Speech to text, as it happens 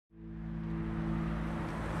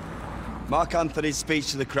Mark Antony's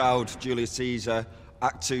speech to the crowd, Julius Caesar,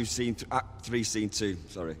 Act 3, Scene 2,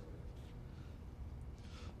 sorry.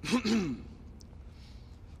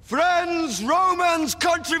 Friends, Romans,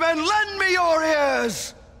 countrymen, lend me your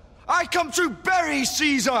ears! I come to bury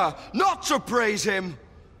Caesar, not to praise him.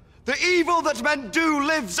 The evil that men do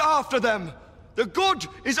lives after them. The good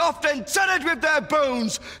is often interred with their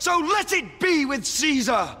bones, so let it be with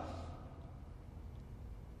Caesar.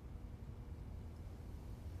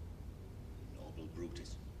 Noble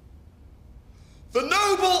Brutus. The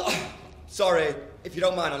noble... Sorry, if you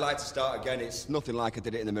don't mind, I'd like to start again. It's nothing like I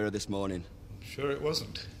did it in the mirror this morning. Sure it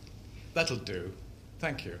wasn't. That'll do.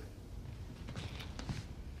 Thank you.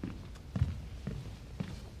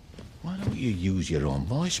 Why don't you use your own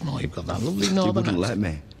voice more? You've got that lovely northern You wouldn't accent.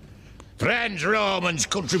 let me. Friends, Romans,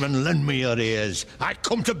 countrymen, lend me your ears. I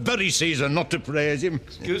come to bury Caesar, not to praise him.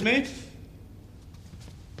 Excuse me?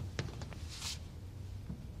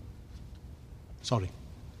 Sorry.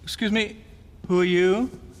 Excuse me, who are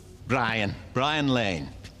you? Brian Lane.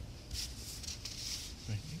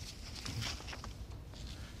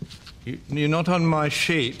 You're not on my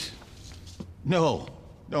sheet. No,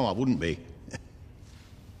 I wouldn't be.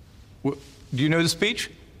 Do you know the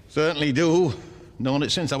speech? Certainly do. Known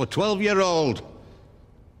it since I was 12-year-old.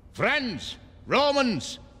 Friends,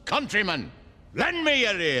 Romans, countrymen, lend me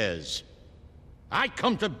your ears. I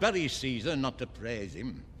come to bury Caesar, not to praise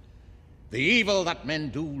him. The evil that men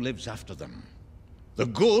do lives after them. The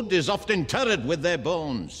good is oft interred with their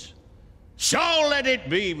bones. So let it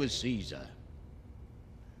be with Caesar.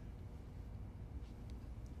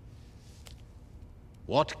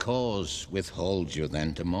 What cause withholds you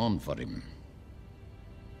then to mourn for him?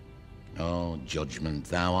 O judgment,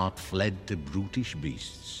 thou art fled to brutish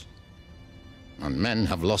beasts, and men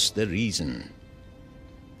have lost their reason.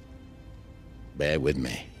 Bear with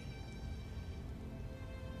me.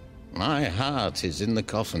 My heart is in the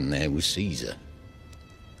coffin there with Caesar,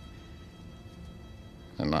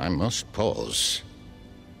 and I must pause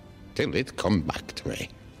till it come back to me.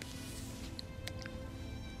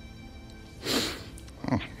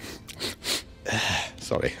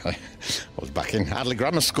 Sorry, I was back in Hadley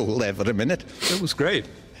Grammar School there for a minute. That was great.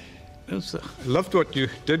 I loved what you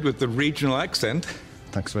did with the regional accent.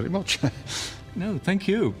 Thanks very much. No, thank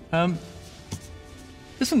you.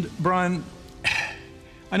 Listen, Brian,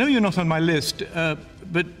 I know you're not on my list,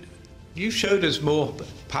 but you showed us more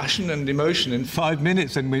passion and emotion in 5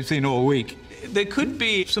 minutes than we've seen all week. There could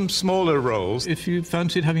be some smaller roles if you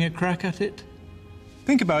fancied having a crack at it.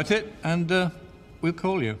 Think about it, and we'll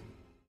call you.